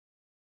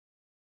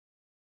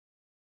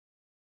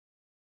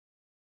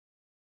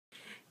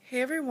Hey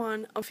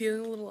everyone, I'm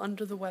feeling a little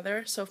under the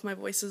weather, so if my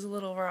voice is a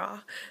little raw,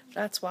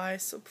 that's why,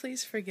 so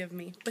please forgive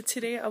me. But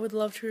today I would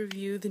love to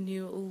review the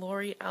new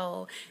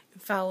L'Oreal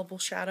Infallible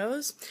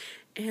shadows,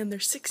 and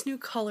there's 6 new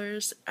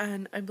colors,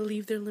 and I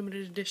believe they're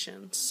limited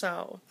edition,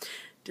 so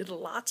did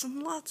lots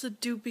and lots of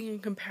duping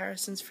and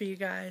comparisons for you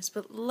guys,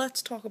 but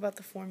let's talk about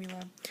the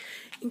formula.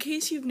 In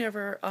case you've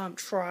never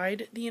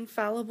tried the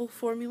Infallible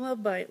formula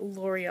by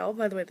L'Oreal,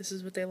 by the way, this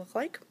is what they look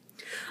like.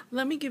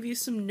 Let me give you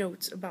some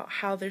notes about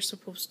how they're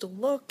supposed to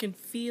look and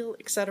feel,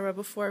 etc.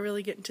 before I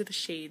really get into the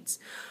shades.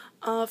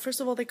 First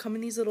of all, they come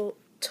in these little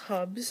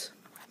tubs.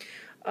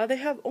 They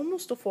have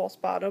almost a false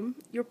bottom.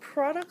 Your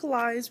product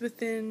lies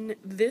within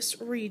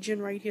this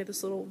region right here,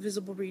 this little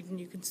visible region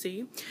you can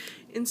see.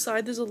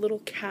 Inside there's a little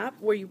cap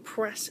where you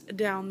press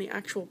down the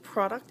actual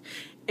product,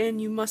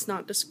 and you must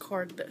not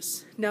discard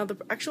this. Now the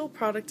actual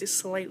product is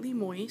slightly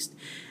moist,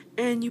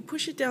 and you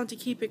push it down to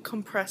keep it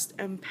compressed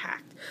and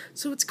packed.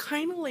 So it's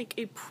kind of like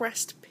a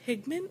pressed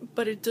pigment,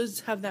 but it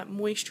does have that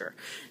moisture.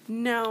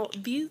 Now,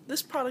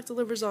 this product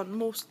delivers on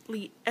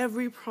mostly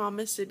every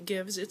promise it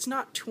gives. It's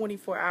not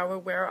 24-hour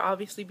wear,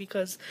 obviously,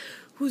 because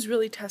who's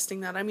really testing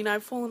that? I mean,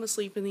 I've fallen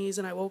asleep in these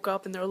and I woke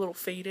up and they're a little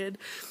faded,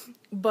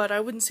 but I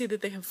wouldn't say that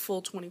they have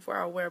full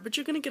 24-hour wear, but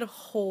you're going to get a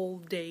whole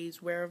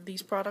day's wear of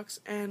these products,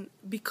 and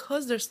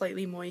because they're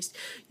slightly moist,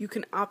 you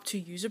can opt to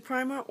use a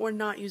primer or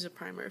not use a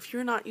primer. If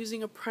you're not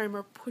using a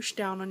primer, push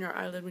down on your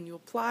eyelid when you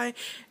apply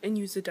and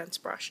use a dense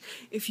brush.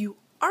 If you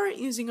aren't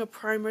using a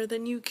primer,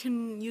 then you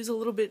can use a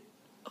little bit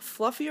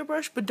fluffier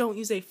brush, but don't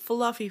use a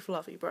fluffy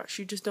brush.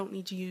 You just don't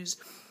need to use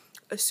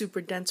a super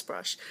dense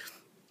brush.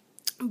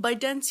 By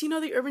dense, you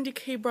know the Urban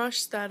Decay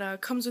brush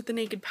that comes with the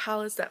Naked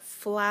palettes, that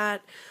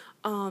flat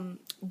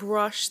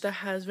brush that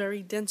has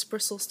very dense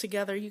bristles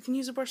together. You can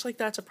use a brush like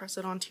that to press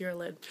it onto your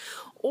lid.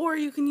 Or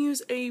you can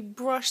use a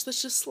brush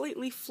that's just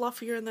slightly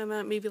fluffier than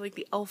that, maybe like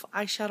the e.l.f.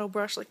 eyeshadow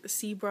brush, like the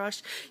C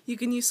brush. You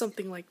can use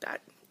something like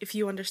that, if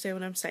you understand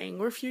what I'm saying.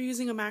 Or if you're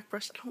using a MAC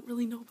brush, I don't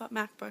really know about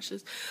MAC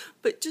brushes,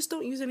 but just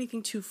don't use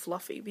anything too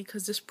fluffy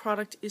because this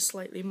product is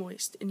slightly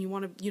moist and you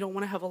don't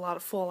want to have a lot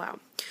of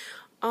fallout.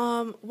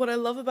 What I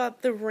love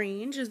about the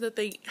range is that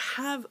they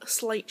have a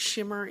slight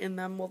shimmer in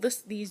them. Well,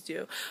 these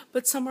do,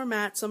 but some are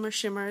matte, some are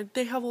shimmer.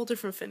 They have all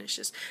different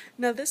finishes.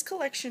 Now, this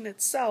collection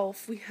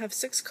itself, we have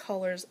 6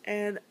 colors,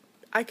 and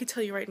I could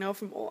tell you right now,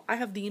 I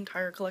have the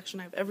entire collection.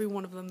 I have every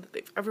one of them that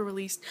they've ever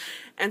released,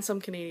 and some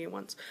Canadian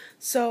ones.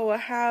 So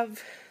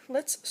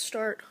let's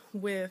start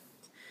with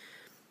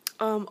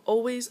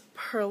Always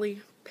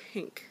Pearly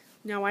Pink.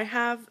 Now, I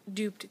have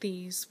duped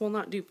these, well,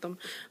 not duped them,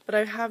 but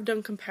I have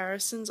done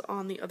comparisons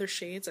on the other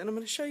shades, and I'm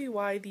going to show you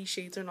why these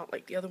shades are not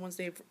like the other ones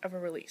they've ever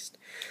released.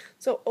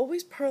 So,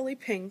 Always Pearly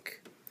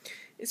Pink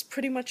is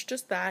pretty much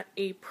just that,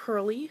 a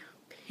pearly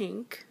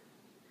pink.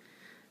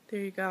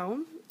 There you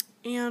go.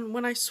 And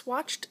when I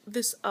swatched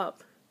this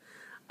up,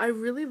 I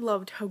really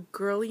loved how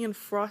girly and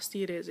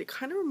frosty it is. It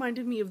kind of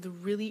reminded me of the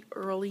really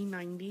early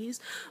 90s.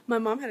 My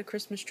mom had a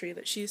Christmas tree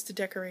that she used to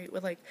decorate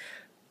with, like,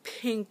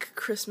 pink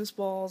Christmas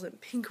balls and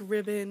pink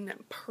ribbon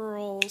and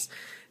pearls.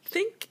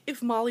 Think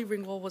if Molly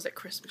Ringwald was a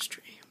Christmas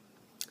tree.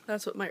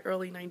 That's what my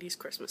early 90s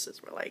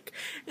Christmases were like.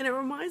 And it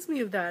reminds me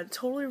of that. It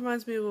totally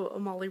reminds me of a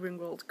Molly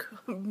Ringwald,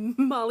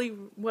 Molly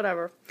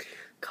whatever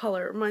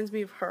color. It reminds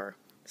me of her.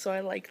 So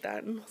I like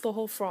that, and the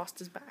whole frost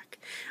is back.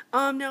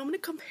 Now I'm going to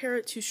compare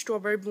it to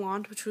Strawberry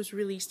Blonde, which was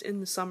released in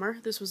the summer.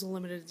 This was a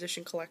limited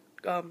edition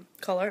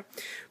color,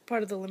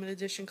 part of the limited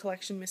edition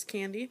collection, Miss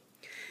Candy.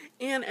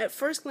 And at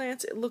first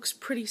glance, it looks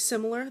pretty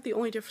similar. The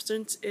only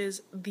difference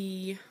is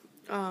this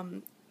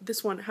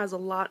one has a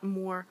lot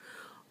more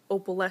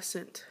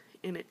opalescent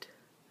in it.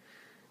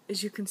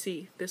 As you can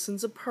see, this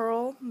one's a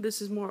pearl,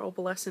 this is more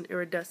opalescent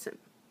iridescent.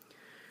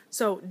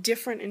 So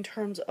different in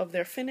terms of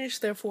their finish,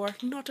 therefore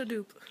not a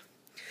dupe.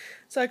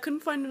 So I couldn't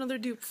find another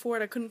dupe for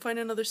it. I couldn't find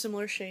another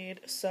similar shade.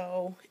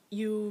 So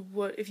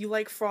if you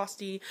like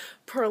frosty,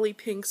 pearly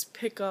pinks,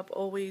 pick up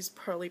Always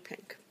Pearly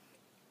Pink.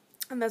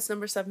 And that's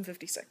number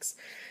 756.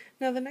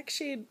 Now the next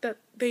shade that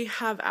they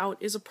have out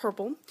is a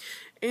purple,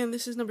 and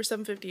this is number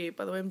 758.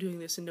 By the way, I'm doing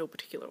this in no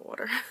particular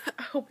order.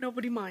 I hope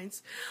nobody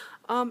minds.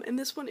 And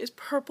this one is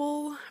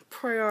Purple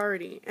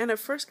Priority. And at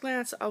first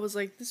glance, I was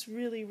like, this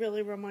really,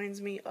 really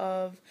reminds me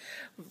of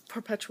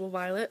Perpetual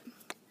Violet,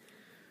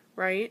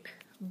 right?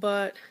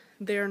 But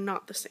they're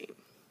not the same.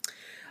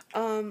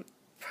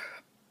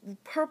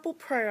 Purple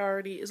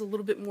Priority is a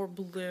little bit more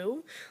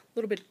blue, a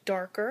little bit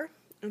darker.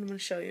 And I'm going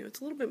to show you. It's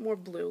a little bit more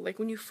blue. Like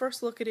when you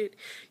first look at it,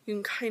 you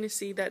can kind of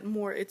see that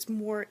it's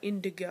more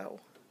indigo.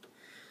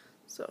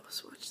 So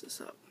swatch this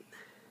up.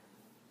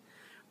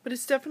 But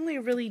it's definitely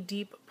a really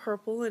deep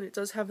purple, and it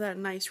does have that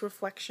nice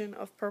reflection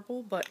of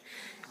purple, but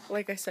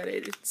like I said,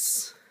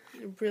 it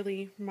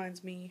really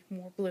reminds me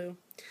more blue.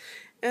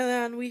 And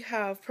then we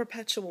have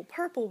Perpetual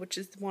Purple, which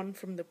is the one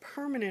from the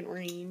permanent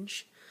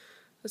range.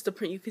 That's the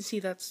print. You can see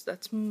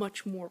that's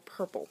much more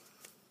purple.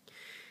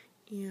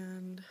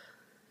 And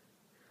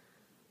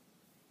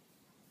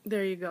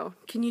there you go.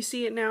 Can you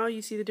see it now?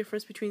 You see the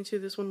difference between the two?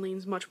 This one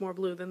leans much more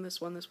blue than this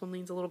one. This one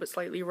leans a little bit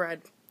slightly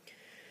red.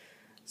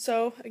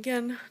 So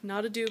again,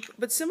 not a dupe,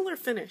 but similar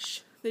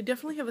finish. They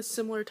definitely have a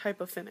similar type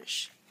of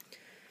finish.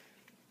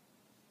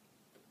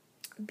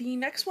 The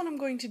next one I'm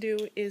going to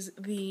do is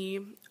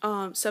the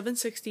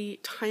 760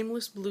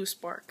 Timeless Blue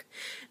Spark.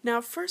 Now,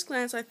 at first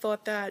glance, I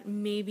thought that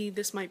maybe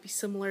this might be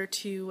similar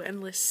to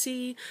Endless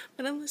Sea,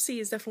 but Endless Sea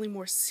is definitely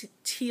more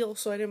teal,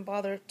 so I didn't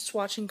bother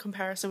swatching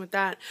comparison with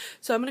that.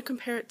 So I'm going to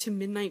compare it to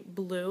Midnight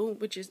Blue,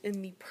 which is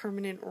in the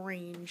permanent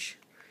range.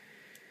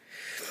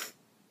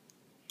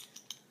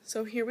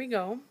 So here we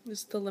go. This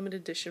is the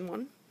limited edition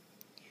one.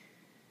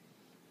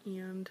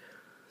 And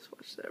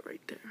swatch that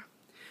right there.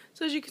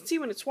 So as you can see,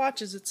 when it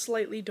swatches, it's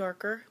slightly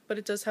darker, but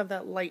it does have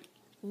that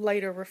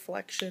lighter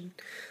reflection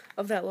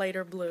of that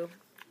lighter blue.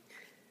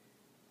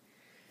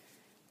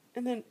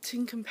 And then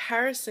in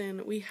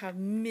comparison, we have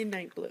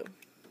Midnight Blue.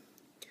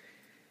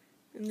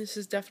 And this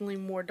is definitely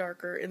more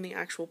darker in the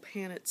actual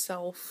pan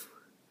itself.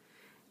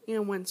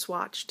 And when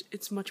swatched,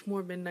 it's much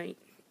more midnight.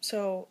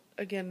 So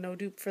again, no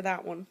dupe for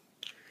that one.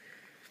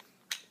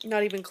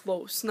 Not even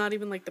close. Not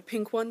even like the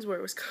pink ones where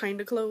it was kind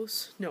of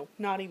close. No,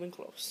 not even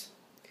close.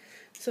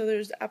 So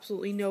there's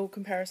absolutely no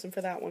comparison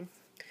for that one.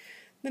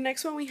 The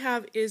next one we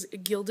have is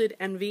Gilded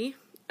Envy.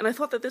 And I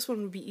thought that this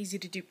one would be easy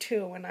to dupe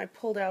too. And I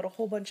pulled out a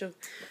whole bunch of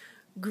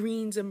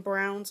greens and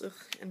browns,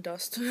 and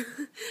dust.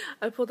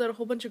 I pulled out a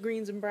whole bunch of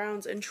greens and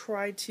browns and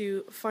tried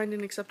to find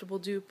an acceptable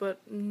dupe, but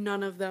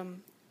none of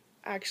them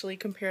actually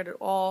compared at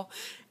all.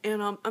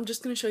 And I'm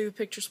just going to show you a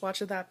picture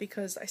swatch of that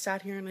because I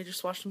sat here and I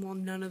just swatched them all.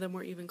 None of them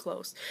were even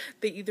close.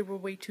 They either were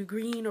way too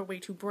green or way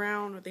too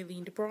brown, or they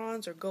leaned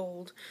bronze or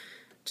gold.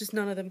 Just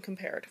none of them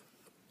compared.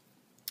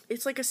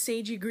 It's like a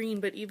sagey green,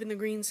 but even the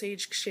green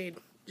sage shade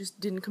just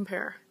didn't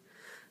compare.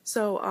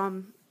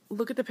 So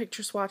look at the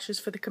picture swatches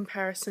for the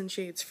comparison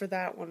shades for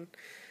that one,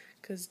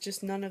 because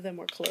just none of them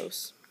were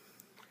close.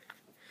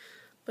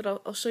 But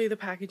I'll show you the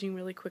packaging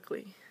really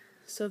quickly.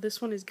 So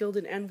this one is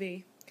Gilded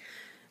Envy.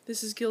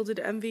 This is Gilded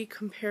Envy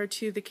compared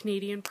to the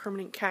Canadian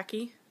Permanent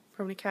Khaki.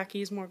 Permanent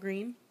Khaki is more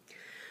green.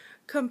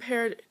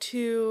 Compared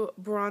to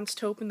Bronze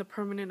Taupe in the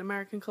Permanent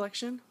American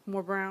Collection,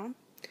 more brown.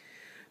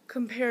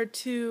 Compared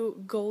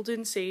to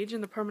Golden Sage in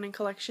the Permanent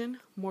Collection,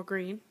 more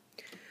green.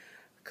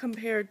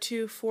 Compared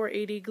to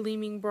 480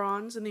 Gleaming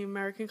Bronze in the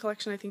American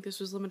Collection, I think this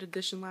was limited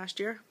edition last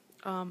year,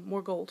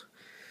 more gold.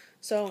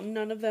 So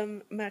none of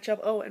them match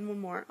up. Oh, and one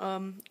more,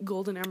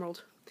 Golden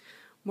Emerald,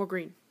 more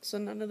green. So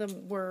none of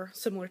them were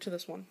similar to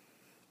this one.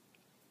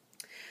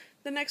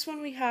 The next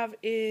one we have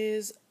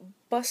is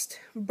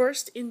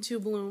Burst Into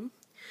Bloom.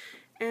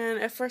 And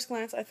at first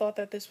glance, I thought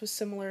that this was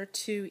similar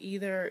to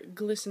either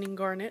Glistening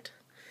Garnet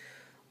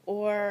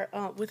or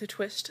with a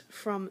twist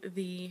from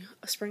the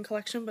spring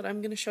collection, but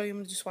I'm going to show you, I'm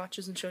going to do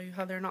swatches and show you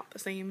how they're not the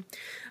same.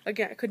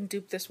 Again, I couldn't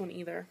dupe this one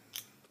either.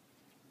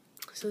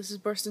 So this is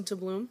Burst Into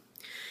Bloom,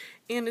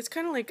 and it's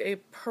kind of like a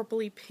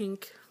purpley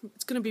pink.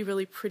 It's going to be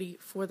really pretty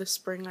for the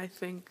spring, I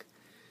think.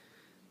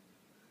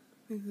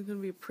 This is going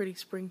to be a pretty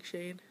spring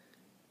shade.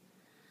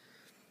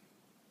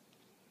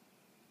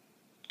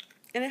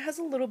 And it has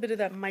a little bit of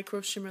that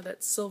micro shimmer,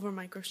 that silver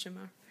micro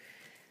shimmer.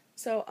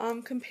 So,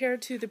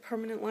 compared to the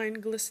permanent line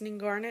Glistening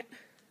Garnet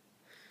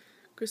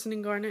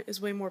is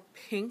way more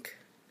pink.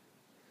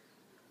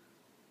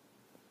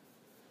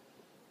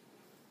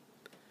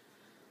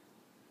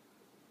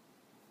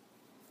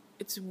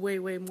 It's way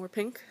more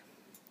pink.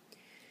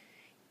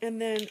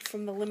 And then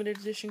from the limited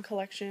edition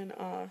collection,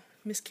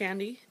 Miss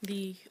Candy,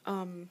 the,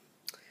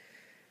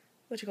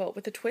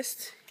 with the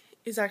twist,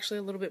 is actually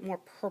a little bit more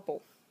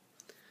purple.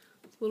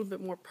 It's a little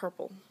bit more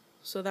purple.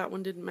 So that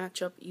one didn't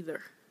match up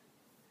either.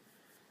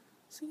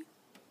 See?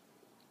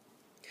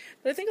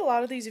 But I think a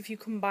lot of these, if you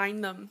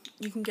combine them,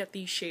 you can get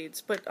these shades.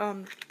 But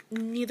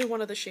neither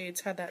one of the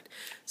shades had that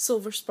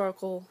silver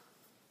sparkle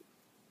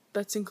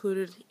that's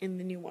included in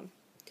the new one.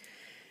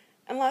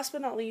 And last but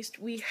not least,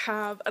 we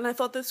have, and I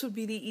thought this would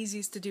be the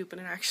easiest to dupe,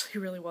 and it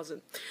actually really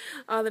wasn't.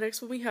 The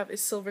next one we have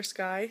is Silver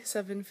Sky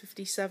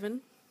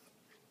 757.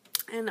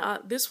 And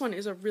this one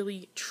is a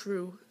really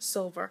true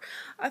silver.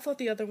 I thought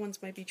the other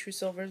ones might be true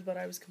silvers, but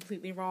I was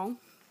completely wrong.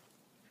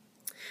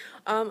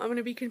 I'm going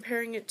to be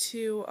comparing it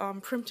to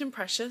Primpton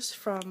Precious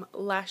from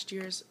last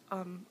year's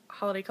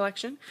holiday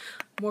collection,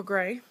 more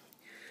gray.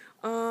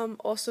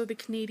 Also the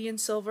Canadian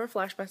Silver,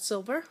 Flashback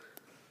Silver,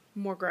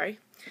 more gray.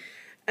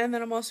 And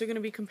then I'm also going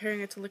to be comparing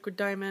it to Liquid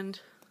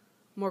Diamond,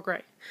 more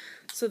gray.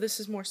 So this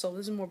is more silver,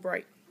 this is more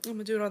bright. I'm going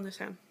to do it on this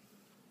hand.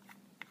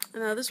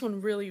 Now this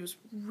one was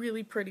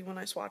really pretty when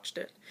I swatched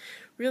it.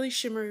 Really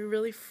shimmery,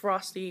 really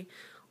frosty,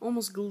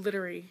 almost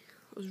glittery.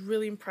 I was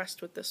really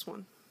impressed with this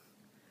one.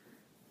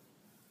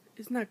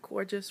 Isn't that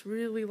gorgeous?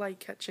 Really light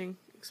catching,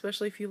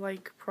 especially if you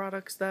like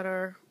products that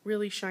are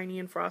really shiny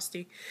and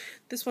frosty.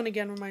 This one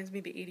again reminds me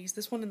of the 80s.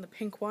 This one and the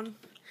pink one,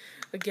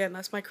 again,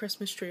 that's my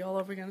Christmas tree all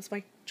over again. It's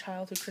my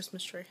childhood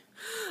Christmas tree.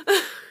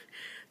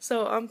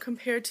 So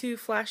compared to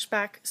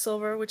Flashback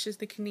Silver, which is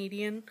the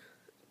Canadian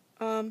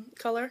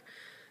color,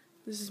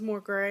 this is more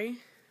gray.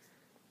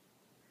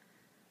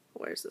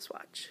 Where's the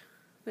swatch?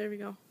 There we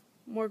go.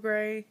 More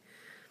gray.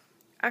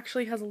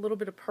 actually has a little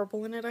bit of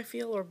purple in it, I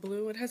feel, or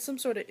blue. It has some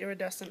sort of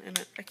iridescent in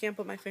it. I can't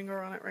put my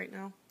finger on it right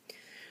now.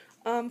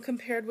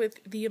 Compared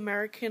with the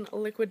American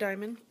Liquid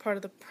Diamond, part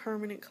of the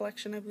permanent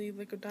collection, I believe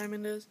Liquid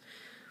Diamond is.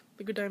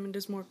 Liquid Diamond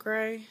is more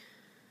gray.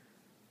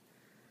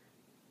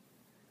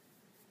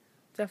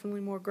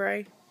 Definitely more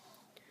gray.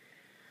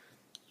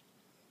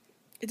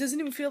 It doesn't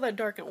even feel that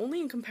dark, and only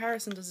in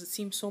comparison does it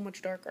seem so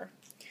much darker.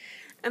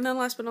 And then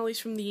last but not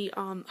least, from the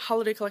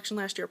holiday collection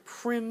last year,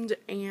 Primmed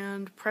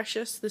and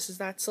Precious. This is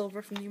that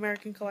silver from the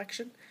American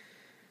collection.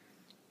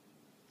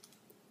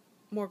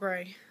 More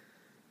gray.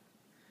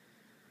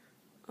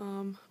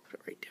 Put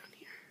it right down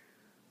here.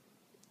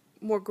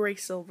 More gray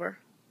silver.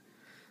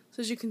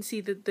 So as you can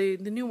see, the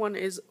new one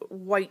is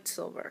white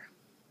silver.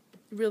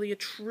 Really a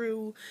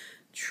true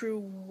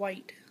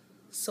white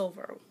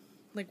silver.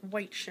 Like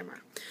white shimmer.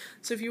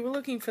 So if you were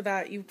looking for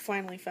that, you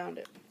finally found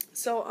it.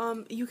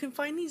 So you can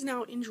find these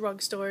now in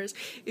drugstores.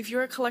 If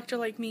you're a collector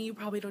like me, you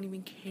probably don't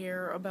even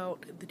care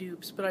about the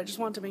dupes, but I just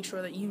want to make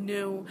sure that you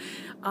knew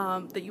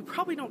that you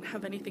probably don't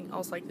have anything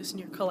else like this in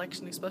your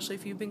collection, especially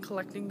if you've been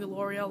collecting the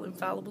L'Oreal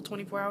Infallible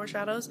 24-hour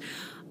shadows.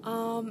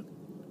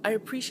 I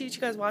appreciate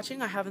you guys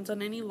watching. I haven't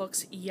done any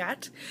looks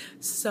yet,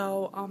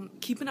 so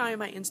keep an eye on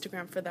my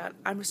Instagram for that.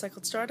 I'm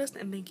Recycled Stardust,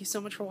 and thank you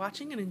so much for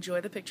watching, and enjoy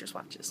the picture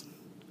swatches.